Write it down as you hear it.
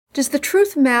Does the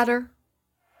truth matter?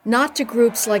 Not to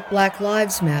groups like Black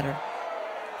Lives Matter.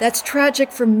 That's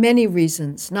tragic for many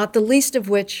reasons, not the least of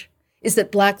which is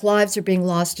that Black lives are being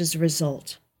lost as a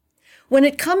result. When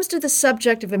it comes to the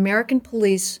subject of American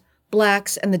police,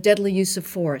 Blacks, and the deadly use of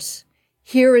force,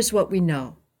 here is what we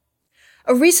know.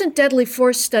 A recent deadly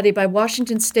force study by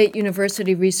Washington State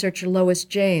University researcher Lois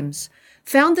James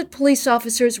found that police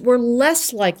officers were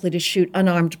less likely to shoot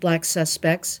unarmed Black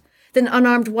suspects than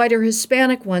unarmed white or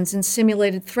Hispanic ones in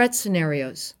simulated threat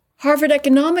scenarios. Harvard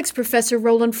economics professor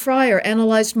Roland Fryer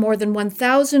analyzed more than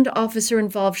 1,000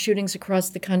 officer-involved shootings across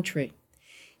the country.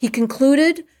 He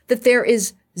concluded that there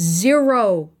is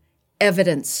zero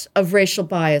evidence of racial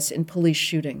bias in police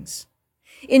shootings.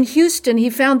 In Houston, he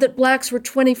found that Blacks were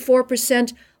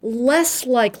 24% less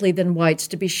likely than whites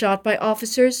to be shot by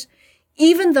officers,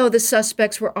 even though the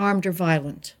suspects were armed or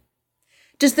violent.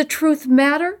 Does the truth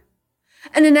matter?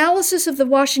 An analysis of the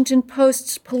Washington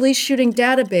Post's police shooting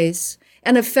database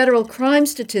and of federal crime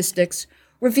statistics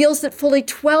reveals that fully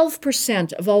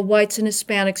 12% of all whites and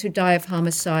Hispanics who die of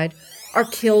homicide are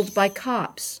killed by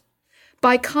cops.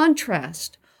 By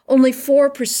contrast, only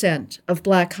 4% of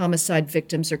Black homicide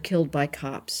victims are killed by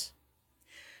cops.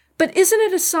 But isn't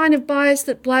it a sign of bias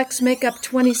that Blacks make up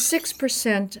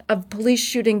 26% of police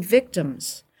shooting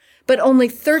victims, but only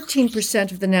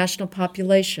 13% of the national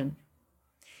population?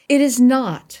 It is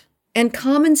not, and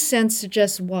common sense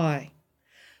suggests why.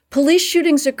 Police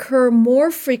shootings occur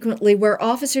more frequently where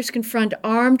officers confront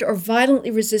armed or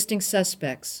violently resisting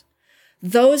suspects.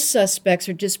 Those suspects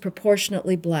are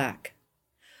disproportionately Black.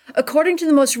 According to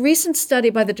the most recent study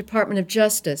by the Department of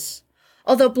Justice,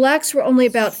 although Blacks were only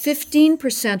about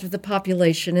 15% of the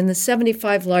population in the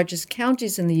 75 largest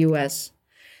counties in the U.S.,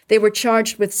 they were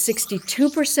charged with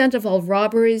 62% of all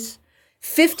robberies,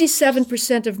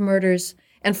 57% of murders,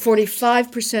 and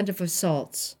 45% of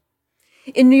assaults.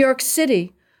 In New York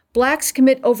City, Blacks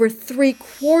commit over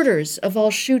 3/4 of all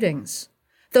shootings,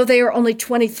 though they are only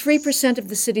 23% of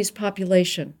the city's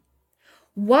population.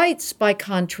 Whites, by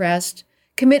contrast,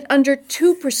 commit under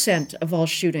 2% of all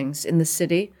shootings in the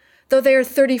city, though they are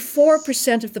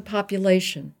 34% of the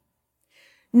population.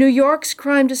 New York's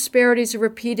crime disparities are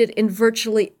repeated in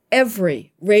virtually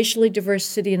every racially diverse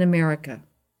city in America.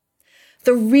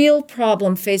 The real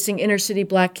problem facing inner-city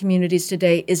Black communities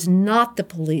today is not the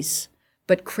police,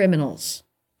 but criminals.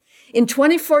 In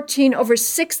 2014, over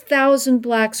 6,000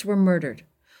 Blacks were murdered,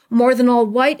 more than all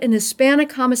white and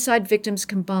Hispanic homicide victims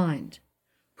combined.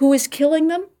 Who is killing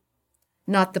them?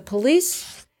 Not the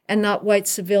police and not white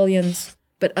civilians,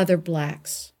 but other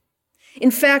Blacks.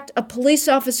 In fact, a police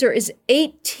officer is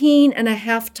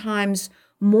 18.5 times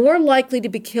more likely to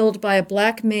be killed by a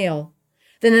Black male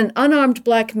than an unarmed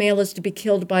Black male is to be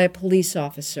killed by a police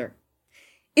officer.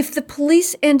 If the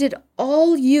police ended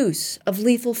all use of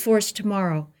lethal force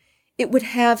tomorrow, it would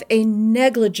have a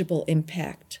negligible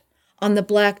impact on the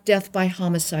Black death by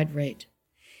homicide rate.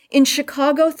 In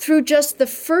Chicago, through just the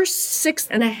first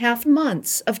 6.5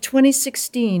 months of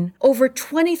 2016, over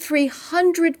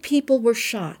 2,300 people were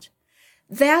shot.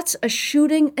 That's a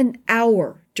shooting an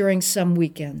hour during some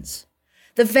weekends.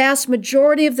 The vast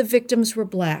majority of the victims were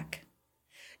Black.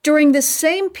 During the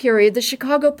same period, the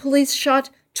Chicago police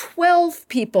shot 12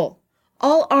 people,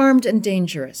 all armed and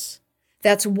dangerous.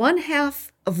 That's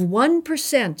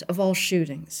 0.5% of all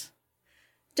shootings.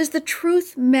 Does the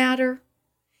truth matter?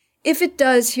 If it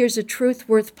does, here's a truth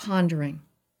worth pondering.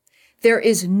 There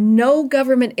is no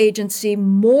government agency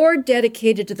more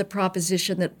dedicated to the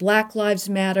proposition that Black lives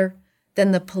matter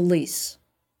than the police.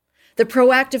 The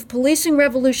proactive policing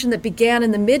revolution that began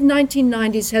in the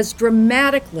mid-1990s has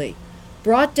dramatically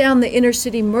brought down the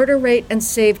inner-city murder rate and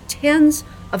saved tens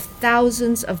of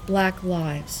thousands of Black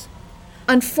lives.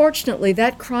 Unfortunately,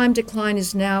 that crime decline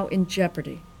is now in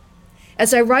jeopardy.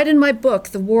 As I write in my book,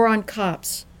 The War on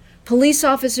Cops, police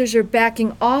officers are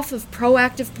backing off of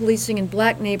proactive policing in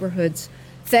Black neighborhoods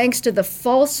thanks to the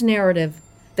false narrative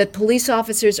that police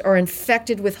officers are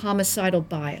infected with homicidal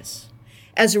bias.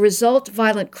 As a result,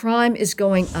 violent crime is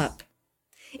going up.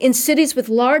 In cities with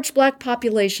large Black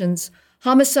populations,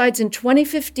 homicides in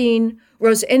 2015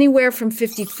 rose anywhere from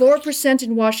 54%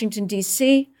 in Washington,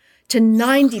 D.C. to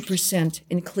 90%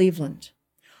 in Cleveland.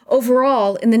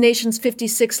 Overall, in the nation's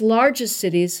 56 largest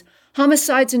cities,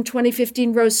 homicides in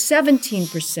 2015 rose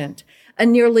 17%, a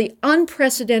nearly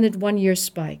unprecedented one-year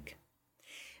spike.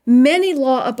 Many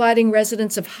law-abiding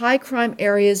residents of high-crime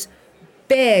areas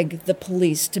beg the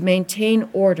police to maintain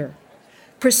order,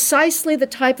 precisely the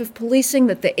type of policing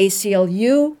that the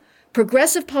ACLU,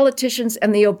 progressive politicians,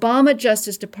 and the Obama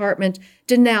Justice Department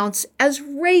denounce as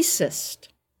racist.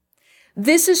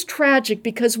 This is tragic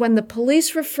because when the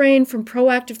police refrain from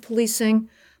proactive policing,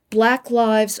 Black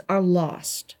lives are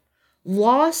lost.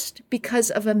 Lost because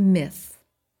of a myth.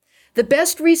 The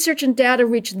best research and data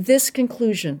reach this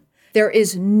conclusion. There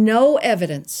is no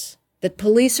evidence that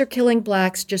police are killing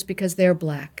Blacks just because they're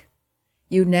Black.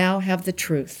 You now have the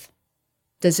truth.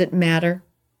 Does it matter?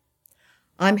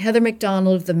 I'm Heather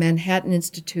McDonald of the Manhattan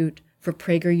Institute for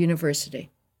Prager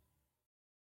University.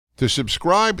 To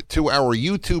subscribe to our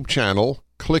YouTube channel,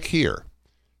 click here.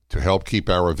 To help keep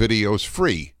our videos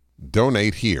free,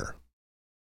 donate here.